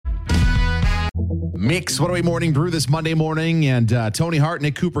Mix 108 Morning Brew this Monday morning, and Tony Hart,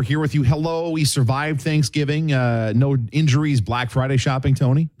 Nick Cooper here with you. Hello, we survived Thanksgiving. No injuries, Black Friday shopping,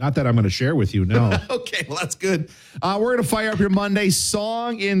 Tony? Not that I'm going to share with you, no. Okay, well, that's good. We're going to fire up your Monday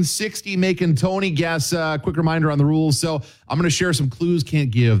song in 60, making Tony guess. Quick reminder on the rules. So I'm going to share some clues. Can't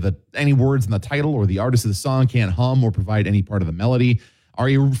give any words in the title or the artist of the song. Can't hum or provide any part of the melody. Are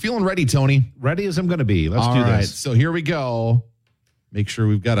you feeling ready, Tony? Ready as I'm going to be. Let's do this. All right, so here we go. Make sure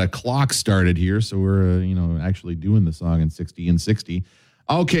we've got a clock started here, so we're actually doing the song in 60 and 60.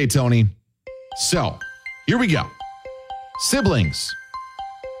 Okay, Tony. So here we go. Siblings,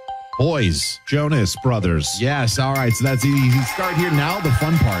 boys, Jonas Brothers. Yes. All right. So that's easy. Start here now. The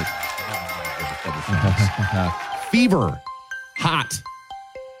fun part. Fever, hot,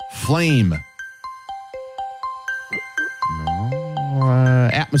 flame,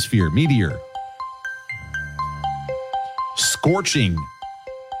 atmosphere, meteor. Scorching.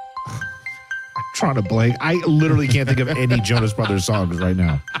 I'm trying to blank. I literally can't think of any Jonas Brothers songs right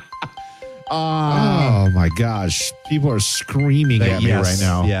now. Oh my gosh. People are screaming at me right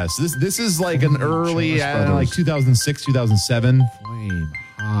now. Yes. This is like an early, like 2006, 2007. Flame,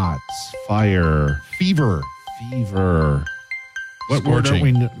 hot, fire, Fever. What word are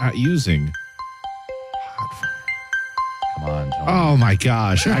we not using? Hot fire. Come on, Tony. Oh my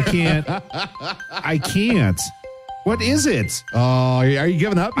gosh. I can't. What is it? Oh, are you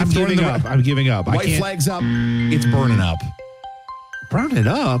giving up? I'm giving up. White flag's up. It's burning up. Burn it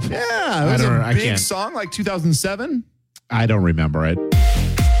up? Yeah. It was a big song like 2007. I don't remember it.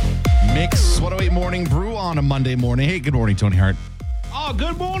 Mix 108 Morning Brew on a Monday morning. Hey, good morning, Tony Hart. Oh,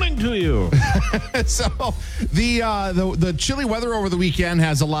 good morning to you. So the chilly weather over the weekend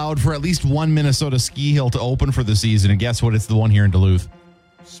has allowed for at least one Minnesota ski hill to open for the season. And guess what? It's the one here in Duluth.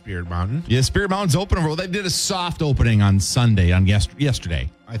 Spirit Mountain? Yeah, Spirit Mountain's open. Well, they did a soft opening on Sunday, yesterday.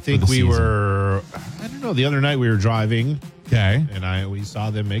 I think we were, I don't know, the other night we were driving. Okay. And we saw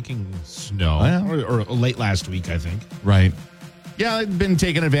them making snow. Oh, yeah. Or late last week, I think. Right. Yeah, they've been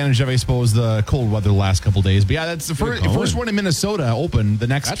taking advantage of, I suppose, the cold weather the last couple of days. But yeah, that's the first one in Minnesota open. The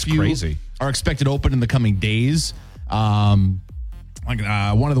next few crazy. Are expected to open in the coming days.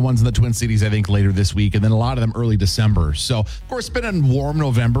 One of the ones in the Twin Cities, I think, later this week, and then a lot of them early December. So, of course, it's been a warm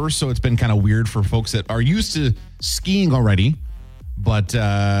November, so it's been kind of weird for folks that are used to skiing already, but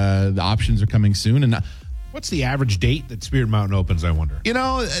the options are coming soon. And what's the average date that Spirit Mountain opens, I wonder?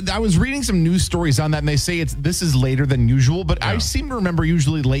 I was reading some news stories on that, and they say this is later than usual, but I seem to remember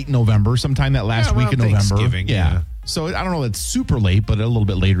usually late November, sometime that last week in November. Thanksgiving, yeah. So I don't know that it's super late, but a little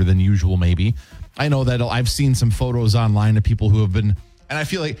bit later than usual, maybe. I know that I've seen some photos online of people who have been, and I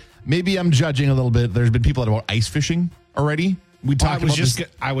feel like maybe I'm judging a little bit. There's been people that are ice fishing already. I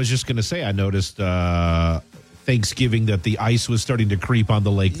was just going to say, I noticed Thanksgiving that the ice was starting to creep on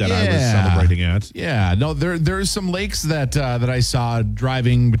the lake that I was celebrating at. Yeah, no, there's some lakes that I saw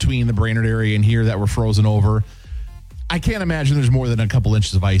driving between the Brainerd area and here that were frozen over. I can't imagine there's more than a couple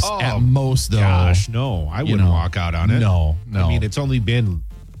inches of ice at most, though. Gosh, no, I wouldn't walk out on it. No. I mean, it's only been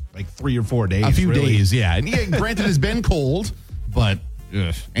like 3 or 4 days. A few days, yeah. And granted, it's been cold, but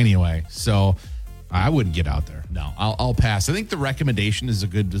anyway, so I wouldn't get out there. No, I'll pass. I think the recommendation is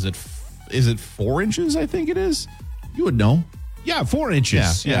is it 4 inches? I think it is. You would know. Yeah, 4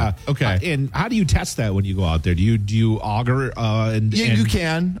 inches. Yeah. Okay. And how do you test that when you go out there? Do you auger? You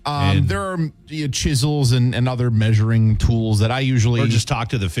can. There are chisels and other measuring tools that I usually... Or just talk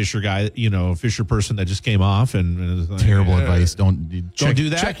to the fisher guy, fisher person that just came off. And like, terrible advice. Don't do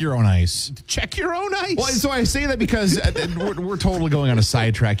that. Check your own ice. Check your own ice. Well, so I say that because we're totally going on a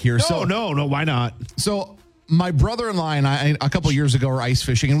sidetrack here. No, why not? So... My brother-in-law and I, a couple of years ago, were ice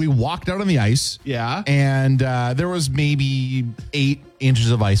fishing, and we walked out on the ice. Yeah. And there was maybe 8 inches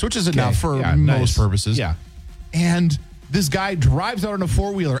of ice, which is enough for most purposes. Yeah. And this guy drives out on a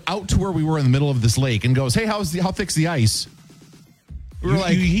four-wheeler out to where we were in the middle of this lake and goes, "Hey, how thick's the ice?" We were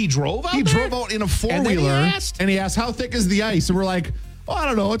like, he drove out. He drove out in a four-wheeler, and he asked, "How thick is the ice?" And we're like, "Oh, I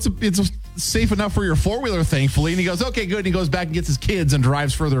don't know. It's safe enough for your four-wheeler, thankfully." And he goes, "Okay, good." And he goes back and gets his kids and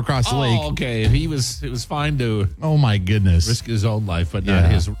drives further across the lake. Okay. It was fine to my goodness, risk his own life, but not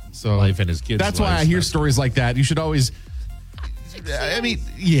his life and his kids' That's why I hear stories like that. You should always,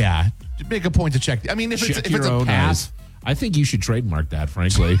 make a point to check. I mean, if it's a pass. I think you should trademark that,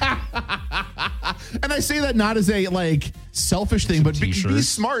 frankly. And I say that not as a selfish thing, but be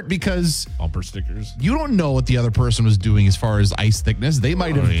smart, because bumper stickers. You don't know what the other person was doing as far as ice thickness. They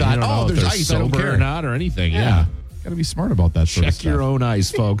might have thought, there's ice, I don't care, or not, or anything. Yeah. Got to be smart about that sort of stuff. Check your own ice,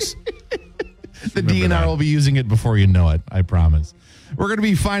 folks. The DNR will be using it before you know it, I promise. We're going to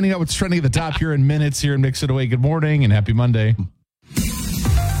be finding out what's trending at the top here in minutes here in Mix It Away. Good morning and happy Monday.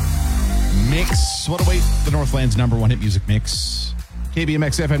 Mix 108, the Northland's number one hit music mix.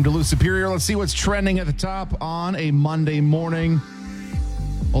 KBMX FM Duluth Superior. Let's see what's trending at the top on a Monday morning.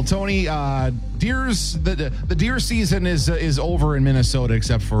 Well, Tony, the deer season is over in Minnesota,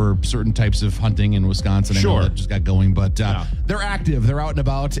 except for certain types of hunting in Wisconsin. I know that just got going, but they're active. They're out and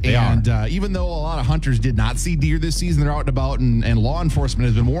about. Even though a lot of hunters did not see deer this season, they're out and about, and law enforcement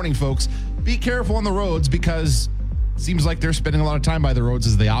has been warning folks, be careful on the roads because it seems like they're spending a lot of time by the roads,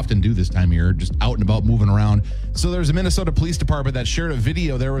 as they often do this time of year, just out and about, moving around. So there's a Minnesota Police Department that shared a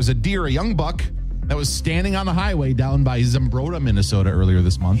video. There was a deer, a young buck, that was standing on the highway down by Zumbrota, Minnesota earlier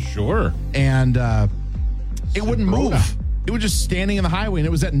this month. Sure. And it wouldn't move. It was just standing in the highway, and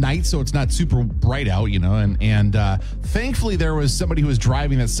it was at night, so it's not super bright out, And thankfully, there was somebody who was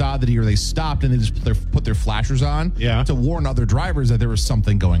driving that saw the deer. They stopped, and they just put their flashers on to warn other drivers that there was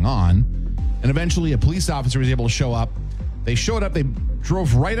something going on. And eventually, a police officer was able to show up. They showed up. They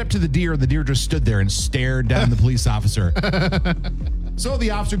drove right up to the deer. The deer just stood there and stared down the police officer. So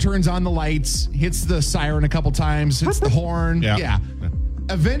the officer turns on the lights, hits the siren a couple times, hits the horn. Yeah.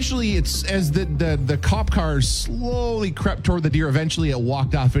 Eventually, it's as the cop cars slowly crept toward the deer. Eventually, it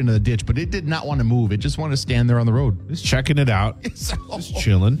walked off into the ditch, but it did not want to move. It just wanted to stand there on the road. Just checking it out. Just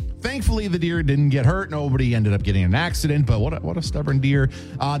chilling. Thankfully, the deer didn't get hurt. Nobody ended up getting in an accident, but what a stubborn deer.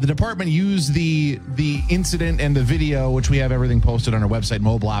 The department used the incident and the video, which we have everything posted on our website,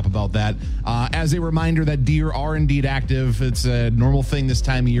 mobile app, about that, as a reminder that deer are indeed active. It's a normal thing this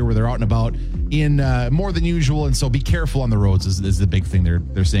time of year where they're out and about in more than usual, and so be careful on the roads is the big thing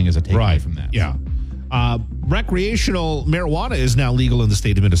they're saying as a takeaway from that. Yeah. Recreational marijuana is now legal in the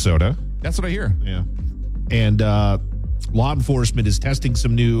state of Minnesota. That's what I hear. Yeah. And law enforcement is testing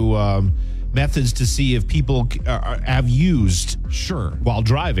some new methods to see if people have used while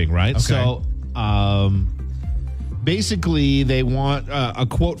driving, right? Okay. So basically they want a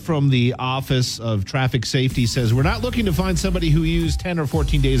quote from the Office of Traffic Safety says, "We're not looking to find somebody who used 10 or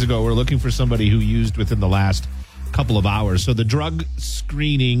 14 days ago. We're looking for somebody who used within the last couple of hours." So the drug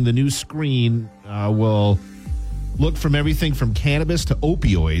screening, the new screen will look from everything from cannabis to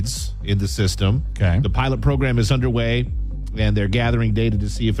opioids in the system. Okay. The pilot program is underway, and they're gathering data to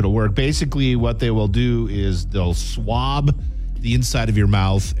see if it'll work. Basically, what they will do is they'll swab the inside of your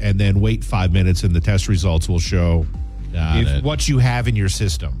mouth and then wait 5 minutes, and the test results will show what you have in your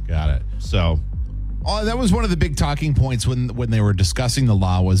system. Got it. So... that was one of the big talking points when they were discussing the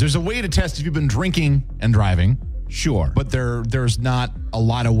law was there's a way to test if you've been drinking and driving. Sure. But there's not a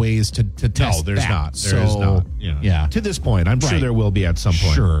lot of ways to test. No, there's not. There's not. Yeah. To this point. I'm sure there will be at some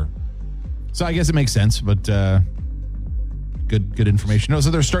point. Sure. So I guess it makes sense, but good information. So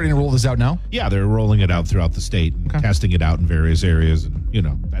they're starting to roll this out now? Yeah, they're rolling it out throughout the state and testing it out in various areas and,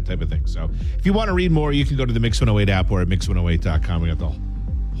 that type of thing. So if you want to read more, you can go to the Mix 108 app or at mix108.com. We got the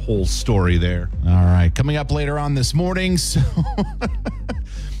whole story there. All right. Coming up later on this morning. So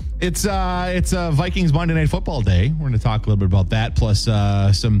it's a Vikings Monday Night Football day. We're going to talk a little bit about that. Plus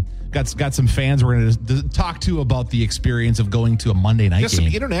got some fans we're going to talk to about the experience of going to a Monday night game. Some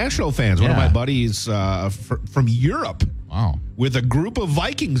international fans. One of my buddies from Europe. Wow. With a group of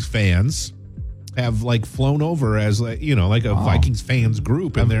Vikings fans have flown over as a Vikings fans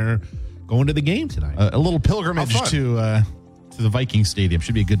group, and they're going to the game tonight. A little pilgrimage to the Vikings stadium.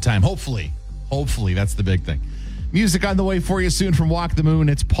 Should be a good time. Hopefully that's the big thing. Music on the way for you soon from Walk the Moon.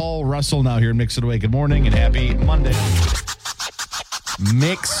 It's Paul Russell now here in Mix It Away. Good morning and happy Monday.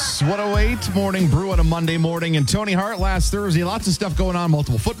 Mix 108 Morning Brew on a Monday morning. And Tony Hart last Thursday, lots of stuff going on,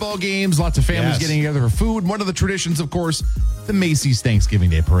 multiple football games, lots of families getting together for food. One of the traditions, of course, the Macy's Thanksgiving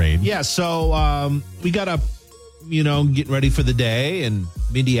Day Parade. Yeah, so we got up, getting ready for the day, and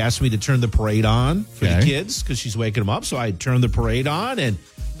Mindy asked me to turn the parade on for the kids because she's waking them up. So I turned the parade on, and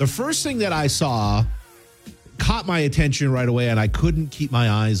the first thing that I saw caught my attention right away, and I couldn't keep my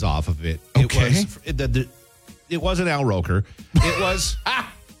eyes off of it. Okay. It wasn't Al Roker. It was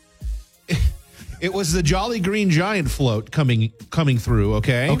it was the Jolly Green Giant float coming through.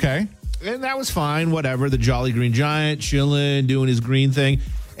 Okay. And that was fine. Whatever. The Jolly Green Giant chilling, doing his green thing,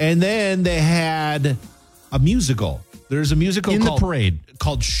 and then they had a musical. There's a musical in the parade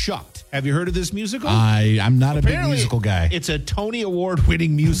called Shucked. Have you heard of this musical? I'm not a big musical guy. It's a Tony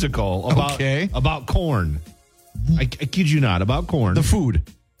Award-winning musical about corn. I kid you not, about corn. The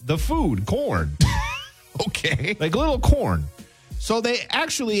food, corn. Okay. Like little corn. So they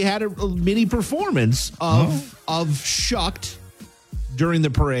actually had a mini performance of Shucked during the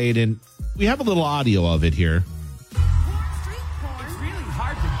parade, and we have a little audio of it here. Street corn. It's really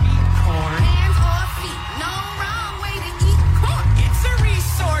hard to beat corn. Hands off feet. No wrong way to eat corn. It's a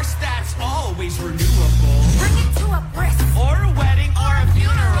resource that's always renewable. Bring it to a brisk. Or a wedding or a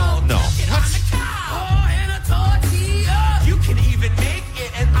funeral. No. Get on the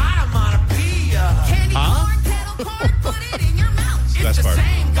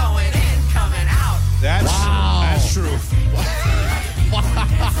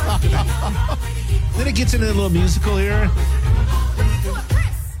gets into a little musical here.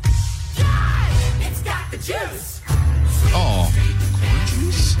 It's got the juice. Oh, corn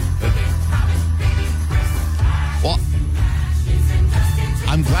juice? Well,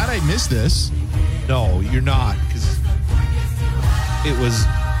 I'm glad I missed this. No, you're not, because it was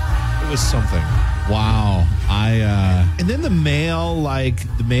something. Wow. And then the male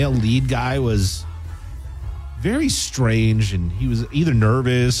lead guy was very strange, and he was either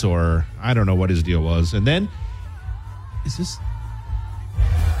nervous or I don't know what his deal was. And then, is this?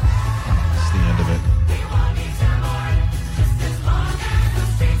 It's the end of it.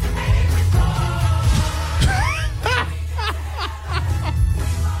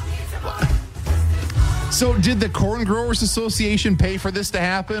 So did the Corn Growers Association pay for this to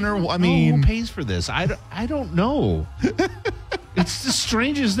happen? Or, I mean, who pays for this? I don't know. It's the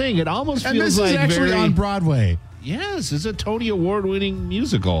strangest thing. It almost and feels this like is actually on Broadway. Yes, it's a Tony Award-winning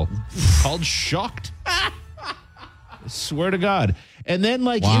musical called Shocked. I swear to God. And then,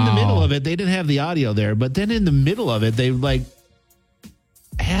 in the middle of it, they didn't have the audio there, but then in the middle of it, they,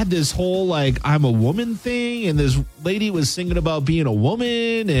 had this whole, I'm a woman thing, and this lady was singing about being a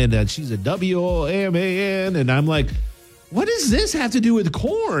woman, and she's a WOMAN, and I'm like, what does this have to do with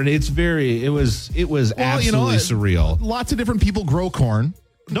corn? It was absolutely surreal. Lots of different people grow corn.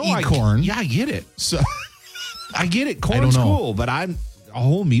 Eat corn. Yeah, I get it. So I get it. Corn's cool, but a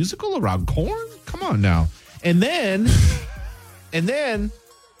whole musical around corn? Come on now. And then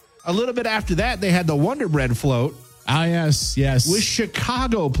a little bit after that, they had the Wonder Bread float. Ah, yes. With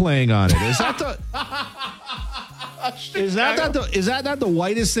Chicago playing on it. Is that the is that not the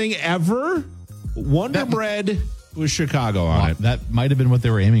whitest thing ever? Wonder Bread with Chicago on it. That might have been what they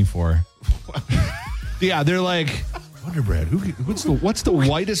were aiming for. Yeah, they're like, Wonder Bread. What's the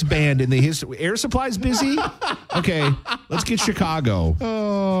whitest band in the history? Air Supply's busy? Okay, let's get Chicago.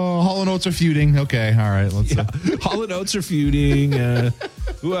 Oh, Hall & Oates are feuding. Okay, all right. Let's. Hall & Oates are feuding.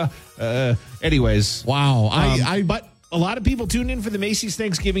 Anyways. Wow. But a lot of people tuned in for the Macy's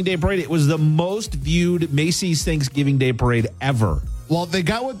Thanksgiving Day Parade. It was the most viewed Macy's Thanksgiving Day Parade ever. Well, they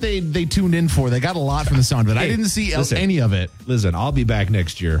got what they tuned in for. They got a lot from the sound of it. I didn't see any of it. Listen, I'll be back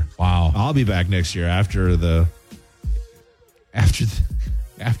next year. Wow. I'll be back next year after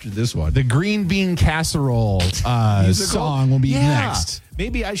this one. The green bean casserole song will be next.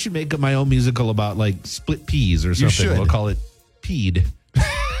 Maybe I should make my own musical about split peas or something. You should. We'll call it Peed.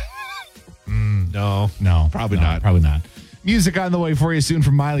 No, probably not. Probably not. Music on the way for you soon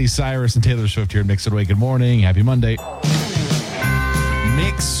from Miley Cyrus and Taylor Swift here at Mix It Away. Good morning. Happy Monday.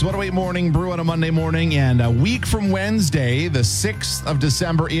 Mix What Away Morning Brew on a Monday morning, and a week from Wednesday, the 6th of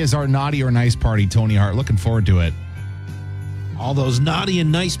December, is our Naughty or Nice party. Tony Hart, looking forward to it. All those naughty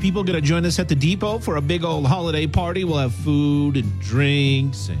and nice people going to join us at the Depot for a big old holiday party. We'll have food and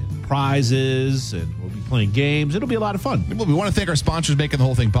drinks and prizes, and we'll be playing games. It'll be a lot of fun. We want to thank our sponsors making the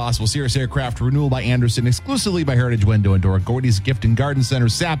whole thing possible. Cirrus Aircraft, Renewal by Anderson, exclusively by Heritage Window and Door, Gordy's Gift and Garden Center,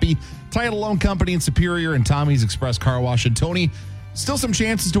 Sappy, Title Loan Company in Superior, and Tommy's Express Car Wash. And Tony, still some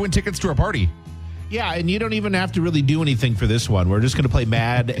chances to win tickets to our party. Yeah, and you don't even have to really do anything for this one. We're just going to play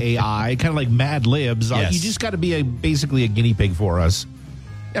Mad AI, kind of like Mad Libs. Yes. You just got to be basically a guinea pig for us.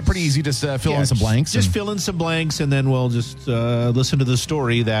 Yeah, pretty easy. Just fill in some blanks. Just fill in some blanks, and then we'll just listen to the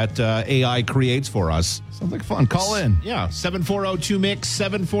story that AI creates for us. Sounds like fun. Call in. Yeah, 740-2MIX,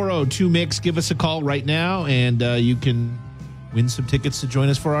 740-2MIX. Give us a call right now, and you can win some tickets to join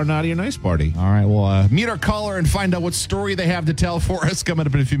us for our Naughty or Nice party. All right, we'll meet our caller and find out what story they have to tell for us coming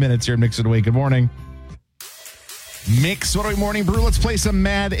up in a few minutes here at Mix It Away. Good morning. Mix What Away Morning Brew. Let's play some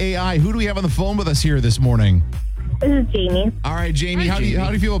Mad AI. Who do we have on the phone with us here this morning? This is Jamie. All right, Jamie. Hi, How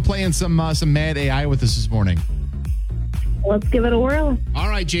do you feel about playing some Mad AI with us this morning? Let's give it a whirl. All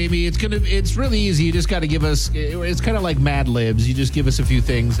right, Jamie. It's really easy. You just got to give us. It's kind of like Mad Libs. You just give us a few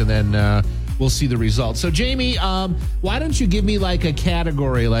things, and then we'll see the results. So, Jamie, why don't you give me a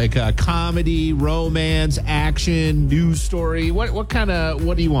category, like comedy, romance, action, news story? What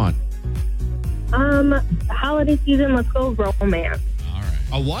do you want? Holiday season. Let's go romance All right.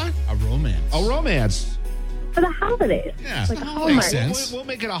 A what? A romance. A romance. for the holidays. Yeah, like a makes Hallmark. sense. We'll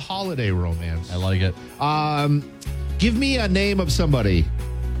make it a holiday romance. I like it. Give me a name of somebody.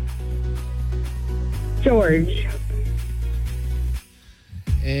 George.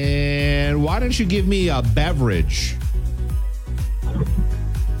 And why don't you give me a beverage?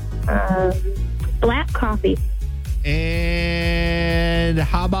 Black coffee. And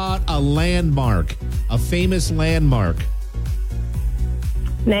how about a landmark? A famous landmark.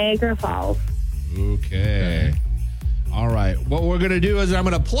 Niagara Falls. Okay. All right. What we're going to do is I'm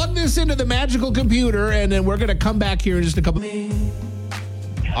going to plug this into the magical computer, and then we're going to come back here in just a couple.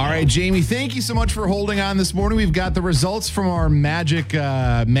 All right, Jamie, thank you so much for holding on this morning. We've got the results from our magic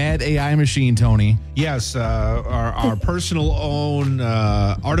mad AI machine, Tony. Yes, our personal own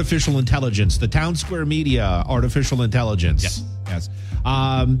artificial intelligence, the Town Square Media artificial intelligence. Yes.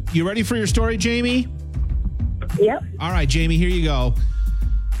 You ready for your story, Jamie? Yep. All right, Jamie, here you go.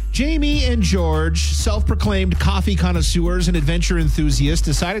 Jamie and George, self-proclaimed coffee connoisseurs and adventure enthusiasts,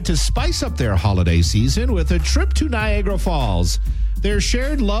 decided to spice up their holiday season with a trip to Niagara Falls. Their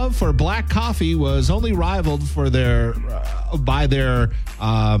shared love for black coffee was only rivaled by their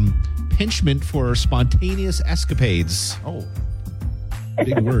penchant for spontaneous escapades. Oh,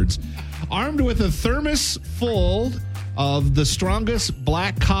 big words. Armed with a thermos full of the strongest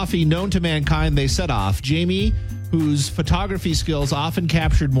black coffee known to mankind, they set off. Jamie, whose photography skills often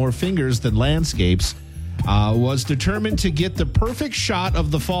captured more fingers than landscapes, was determined to get the perfect shot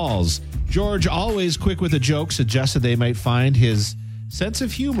of the falls. George, always quick with a joke, suggested they might find his sense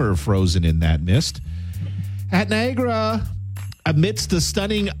of humor frozen in that mist. At Niagara, amidst the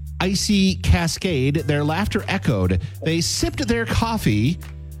stunning icy cascade, their laughter echoed. They sipped their coffee,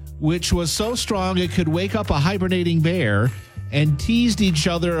 which was so strong it could wake up a hibernating bear, and teased each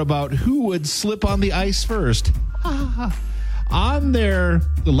other about who would slip on the ice first. On the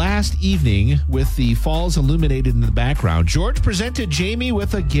last evening, with the falls illuminated in the background, George presented Jamie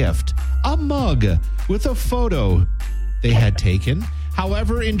with a gift, a mug with a photo they had taken.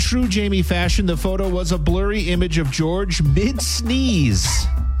 However, in true Jamie fashion, the photo was a blurry image of George mid-sneeze.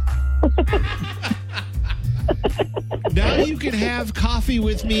 Now you can have coffee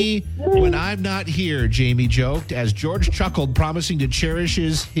with me when I'm not here, Jamie joked, as George chuckled, promising to cherish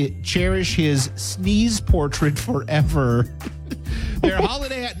his sneeze portrait forever. Their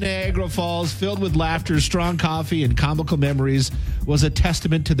holiday at Niagara Falls, filled with laughter, strong coffee, and comical memories, was a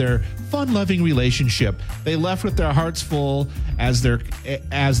testament to their fun-loving relationship. They left with their hearts full as their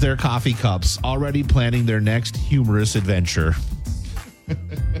coffee cups, already planning their next humorous adventure.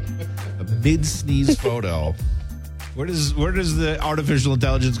 A mid-sneeze photo. Where does the artificial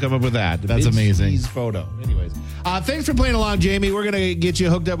intelligence come up with that? That's amazing. Mid-sneeze photo. Anyways, thanks for playing along, Jamie. We're going to get you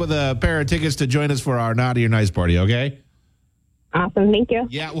hooked up with a pair of tickets to join us for our Naughty or Nice party, okay? Awesome. Thank you.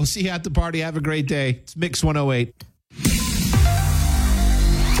 Yeah, we'll see you at the party. Have a great day. It's Mix 108.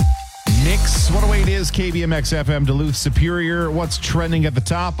 Mix 108 is KBMX FM Duluth Superior. What's trending at the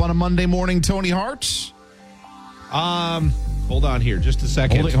top on a Monday morning, Tony Hart? Hold on here just a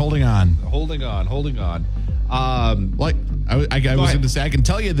second. Holding on. Like I was going to say, I can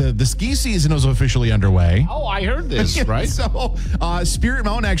tell you the ski season is officially underway. Oh, I heard this, right? So Spirit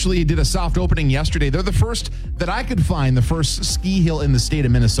Mountain actually did a soft opening yesterday. They're the first that I could find, the first ski hill in the state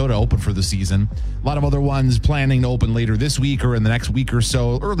of Minnesota open for the season. A lot of other ones planning to open later this week or in the next week or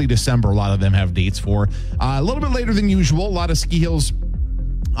so. Early December, a lot of them have dates for. A little bit later than usual. A lot of ski hills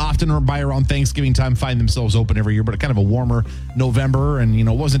often or by around Thanksgiving time find themselves open every year, but kind of a warmer November. And, it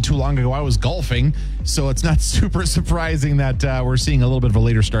wasn't too long ago I was golfing, so it's not super surprising that we're seeing a little bit of a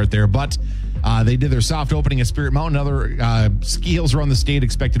later start there. But they did their soft opening at Spirit Mountain. Other ski hills around the state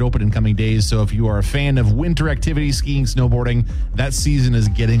expected to open in coming days. So if you are a fan of winter activities, skiing, snowboarding, that season is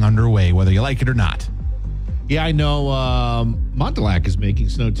getting underway, whether you like it or not. Yeah, I know Montauk is making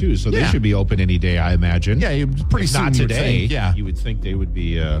snow too, so they should be open any day, I imagine. Yeah, pretty soon. Not today. Yeah, you would think they would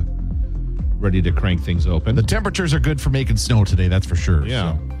be ready to crank things open. The temperatures are good for making snow today, that's for sure.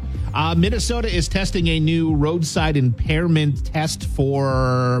 Yeah. So. Minnesota is testing a new roadside impairment test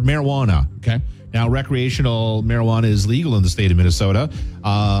for marijuana. Okay. Now, recreational marijuana is legal in the state of Minnesota.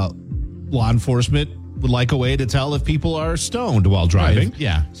 Law enforcement would like a way to tell if people are stoned while driving. Right.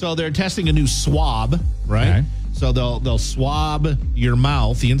 Yeah. So they're testing a new swab, right? Okay. So they'll swab your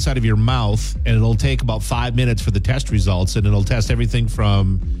mouth, the inside of your mouth, and it'll take about 5 minutes for the test results, and it'll test everything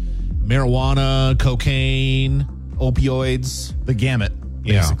from marijuana, cocaine, opioids. The gamut,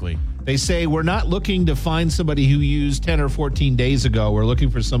 basically. Yeah. They say we're not looking to find somebody who used 10 or 14 days ago. We're looking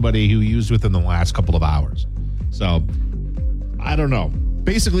for somebody who used within the last couple of hours. So, I don't know.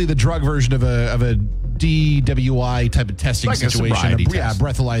 Basically the drug version of a DWI type of testing like situation. A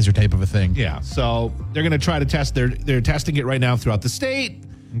breathalyzer type of a thing. Yeah. So they're going to try to test. They're testing it right now throughout the state.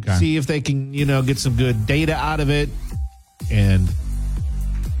 Okay. See if they can, get some good data out of it. And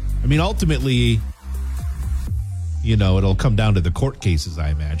I mean, ultimately, it'll come down to the court cases, I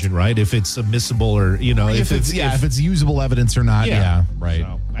imagine, right? If it's admissible or, if it's usable evidence or not. Yeah, right.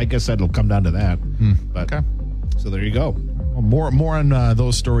 So I guess that'll come down to that. But, okay. So there you go. Well, more on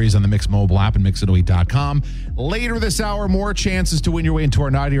those stories on the Mix mobile app and mix108.com. Later this hour, more chances to win your way into our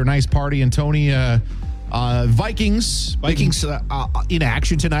Naughty or Nice party. And Tony, Vikings in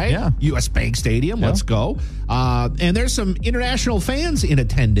action tonight. Yeah. U.S. Bank Stadium. Yeah. Let's go. And there's some international fans in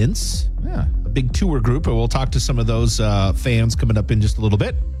attendance. Yeah. A big tour group. And we'll talk to some of those fans coming up in just a little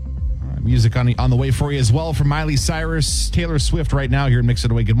bit. Music on the way for you as well from Miley Cyrus, Taylor Swift right now here in Mix It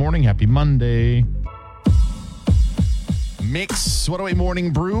Away. Good morning. Happy Monday. Mix What Away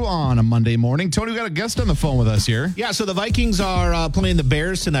Morning Brew on a Monday morning. Tony, we got a guest on the phone with us here. Yeah, so the Vikings are playing the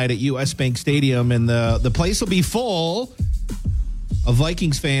Bears tonight at U.S. Bank Stadium, and the place will be full of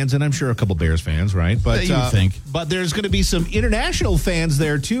Vikings fans, and I'm sure a couple Bears fans, right? But you think. But there's going to be some international fans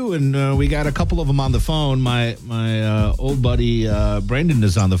there, too, and we got a couple of them on the phone. My old buddy Brendan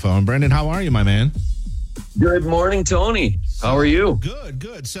is on the phone. Brendan, how are you, my man? Good morning, Tony. How are you?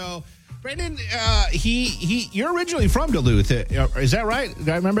 Good. So, Brendan, you're originally from Duluth. Is that right? Did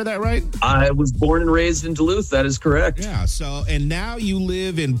I remember that right? I was born and raised in Duluth. That is correct. Yeah. So, and now you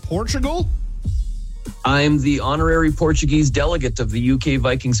live in Portugal? I'm the honorary Portuguese delegate of the UK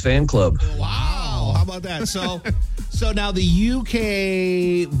Vikings fan club. Wow. How about that? So now the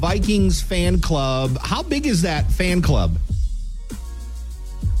UK Vikings fan club, how big is that fan club?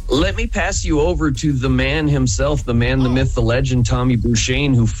 Let me pass you over to the man himself, the man, the myth, the legend, Tommy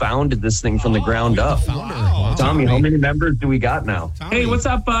Bouchane, who founded this thing from the ground up. Wow. Tommy, how many members do we got now? Tommy. Hey, what's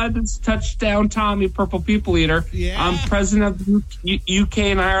up, bud? It's Touchdown Tommy, Purple People Eater. Yeah. I'm president of the UK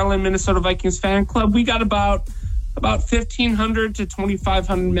and Ireland Minnesota Vikings fan club. We got about 1,500 to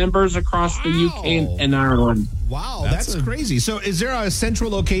 2,500 members across the UK and Ireland. Wow, that's crazy. So is there a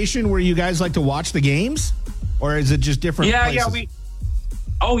central location where you guys like to watch the games? Or is it just different places?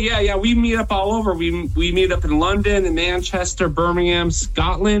 We meet up all over. We meet up in London and Manchester, Birmingham,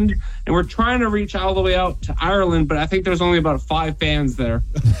 Scotland, and we're trying to reach all the way out to Ireland, but I think there's only about 5 fans there.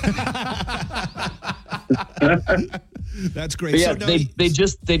 That's great. But yeah, So, they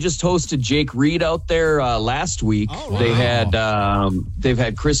just hosted Jake Reed out there last week. Oh, wow. They've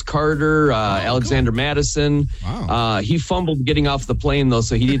had Chris Carter, Alexander Madison. Wow. He fumbled getting off the plane though,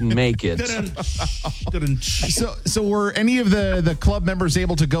 so he didn't make it. So were any of the club members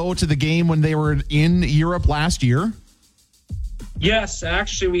able to go to the game when they were in Europe last year? Yes,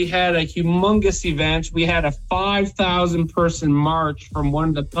 actually, we had a humongous event. We had a 5,000-person march from one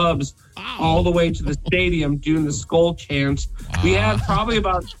of the pubs all the way to the stadium doing the Skull chant. We had probably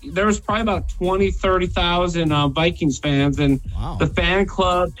about 20, 30,000 Vikings fans, and the fan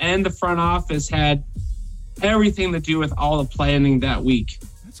club and the front office had everything to do with all the planning that week.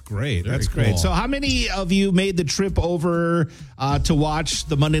 That's great. Very That's cool. great. So how many of you made the trip over to watch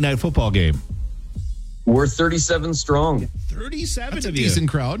the Monday Night Football game? We're 37 strong. 37 That's a of you. decent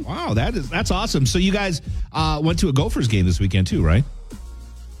crowd. Wow, that's awesome. So you guys went to a Gophers game this weekend too, right?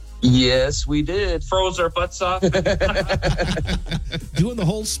 Yes, we did. Froze our butts off. Doing the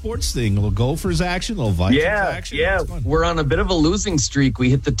whole sports thing, a little Gophers action, a little Vikings action. Yeah. That's fun. We're on a bit of a losing streak.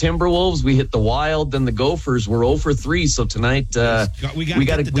 We hit the Timberwolves, we hit the Wild, then the Gophers. We're 0 for 3. So tonight we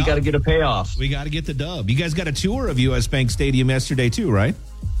got to get a payoff. We got to get the dub. You guys got a tour of U.S. Bank Stadium yesterday too, right?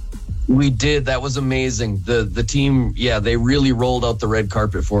 We did. That was amazing. The team, they really rolled out the red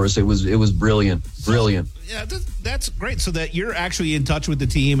carpet for us. It was brilliant. Brilliant. Yeah, that's great. So that you're actually in touch with the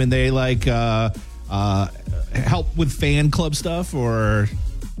team and they help with fan club stuff, or?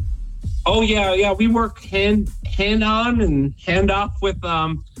 Oh yeah. We work hand on and hand off with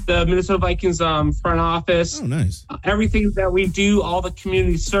the Minnesota Vikings front office. Oh, nice. Everything that we do, all the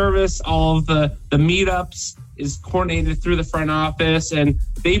community service, all of the meetups is coordinated through the front office, and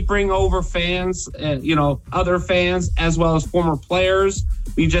they bring over fans, other fans as well as former players.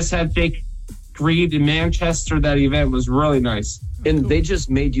 We just had Jake Reed in Manchester. That event was really nice. And they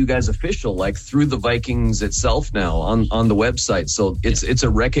just made you guys official, like through the Vikings itself now on the website. So it's a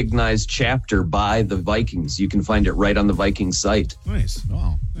recognized chapter by the Vikings. You can find it right on the Vikings site. Nice.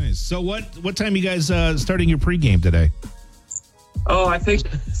 Wow. Nice. So what time you guys starting your pregame today? Oh, I think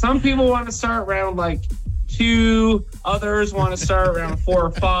some people want to start around 2, others want to start around 4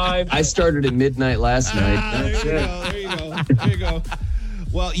 or 5. I started at midnight last night. There you go.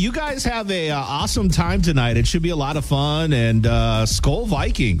 Well, you guys have a awesome time tonight. It should be a lot of fun. And Skull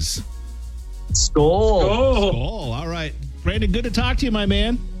Vikings. Skull. Skull. All right. Brandon, good to talk to you, my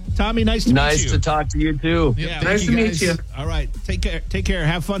man. Tommy, nice to meet you. Nice to talk to you, too. Yeah, Nice to meet you. All right. Take care.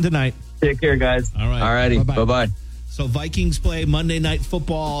 Have fun tonight. Take care, guys. All right. All righty. Bye-bye. Bye-bye. So Vikings play Monday Night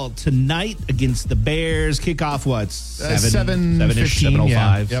Football tonight against the Bears. Kickoff, what? 7:15, 7:05,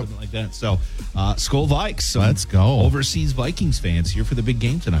 yeah. something like that. So, Skull Vikes. Some Let's go. Overseas Vikings fans here for the big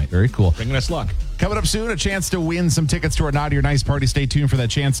game tonight. Very cool. Bringing us luck. Coming up soon, a chance to win some tickets to our Naughty or Nice party. Stay tuned for that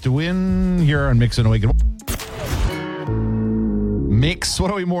chance to win here on Mix and Awaken. Mix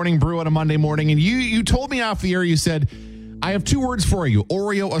 108 Morning Brew on a Monday morning. And you told me off the air, you said, I have 2 words for you,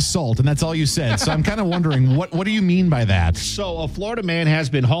 Oreo assault. And that's all you said. So I'm kind of wondering, what do you mean by that? So a Florida man has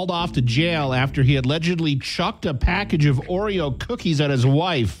been hauled off to jail after he allegedly chucked a package of Oreo cookies at his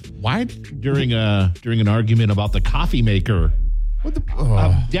wife. Why? During an argument about the coffee maker. What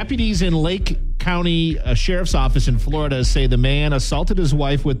the? Deputies in Lake County Sheriff's Office in Florida say the man assaulted his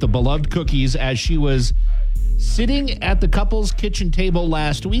wife with the beloved cookies as she was sitting at the couple's kitchen table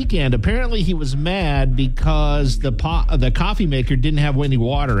last weekend. Apparently, he was mad because the coffee maker didn't have any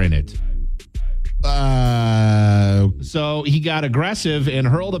water in it. So he got aggressive and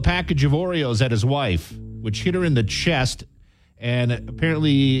hurled a package of Oreos at his wife, which hit her in the chest and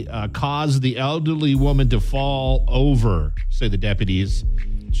apparently caused the elderly woman to fall over, say the deputies.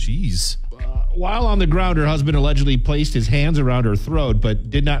 Jeez. While on the ground, her husband allegedly placed his hands around her throat but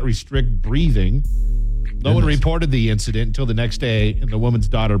did not restrict breathing. No one reported the incident until the next day, and the woman's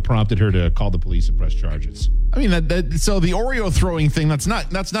daughter prompted her to call the police and press charges. I mean, so the Oreo throwing thing, that's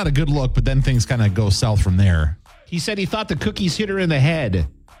not a good look, but then things kind of go south from there. He said he thought the cookies hit her in the head.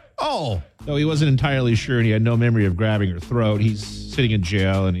 Oh. Though he wasn't entirely sure, and he had no memory of grabbing her throat. He's sitting in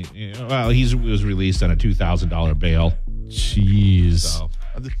jail, and he was released on a $2,000 bail. Jeez.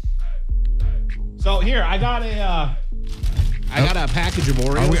 So here, I got a package of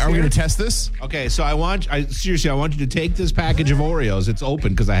Oreos. Are we going to test this? Okay, so I want you to take this package of Oreos. It's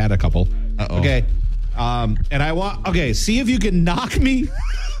open because I had a couple. Uh-oh. Okay. See if you can knock me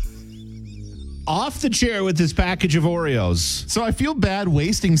off the chair with this package of Oreos. So I feel bad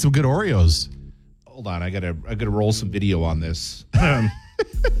wasting some good Oreos. Hold on, I gotta roll some video on this.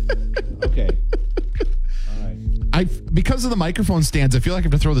 Okay. Because of the microphone stands, I feel like I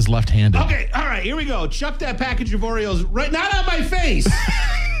have to throw this left-handed. Okay, all right, here we go. Chuck that package of Oreos right, not on my face.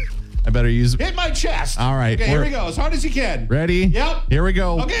 I better use... Hit my chest. All right. Okay, here we go. As hard as you can. Ready? Yep. Here we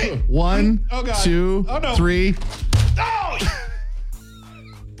go. Okay. 1, Oh, God. 2, Oh, no. 3. Oh!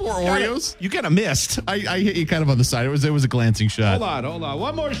 4 Oreos? You kind of missed. I hit you kind of on the side. It was a glancing shot. Hold on.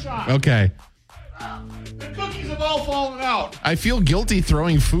 One more shot. Okay. The cookies have all fallen out. I feel guilty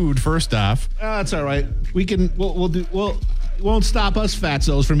throwing food, first off. That's all right. It won't stop us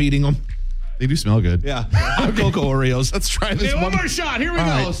fatzos from eating them. They do smell good. Yeah. Cocoa Oreos. Let's try this one more shot. Here we go.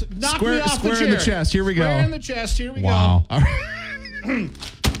 Right. Knock me off the chair. Square in the chest. Here we go. Square in the chest. Here we wow. go. All right.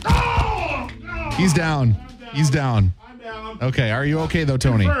 Oh, no. He's down. He's down. I'm down. Okay. Are you okay, though,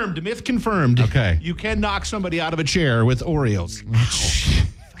 Tony? Confirmed. Myth confirmed. Okay. You can knock somebody out of a chair with Oreos.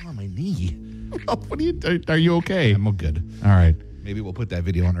 Fell on my knee. Are you okay? I'm good. All right. Maybe we'll put that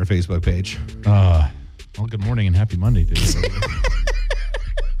video on our Facebook page. Well, good morning and happy Monday to you.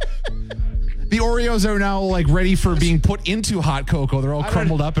 The Oreos are now ready for being put into hot cocoa. They're all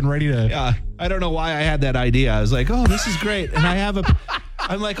crumbled up and ready to... Yeah. I don't know why I had that idea. I was like, oh, this is great. And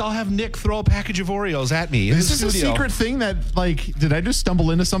I'm like, I'll have Nick throw a package of Oreos at me. Is this a secret thing that, did I just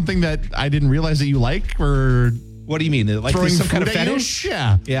stumble into something that I didn't realize that you like? Or... What do you mean? Like throwing some kind of food at you? fetish?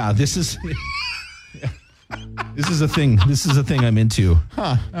 Yeah. Yeah, this is... This is a thing. This is a thing I'm into.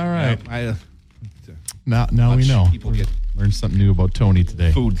 Huh. All right. Now now we know. People get learned something new about Tony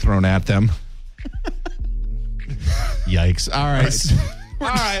today. food thrown at them. Yikes. All right. All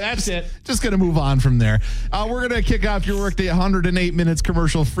right, that's it. Just going to move on from there. We're going to kick off your workday 108 minutes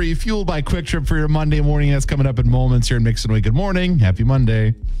commercial free, fueled by Quick Trip for your Monday morning. That's coming up in moments here in Mix and Wake. Good morning. Happy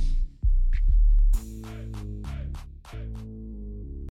Monday.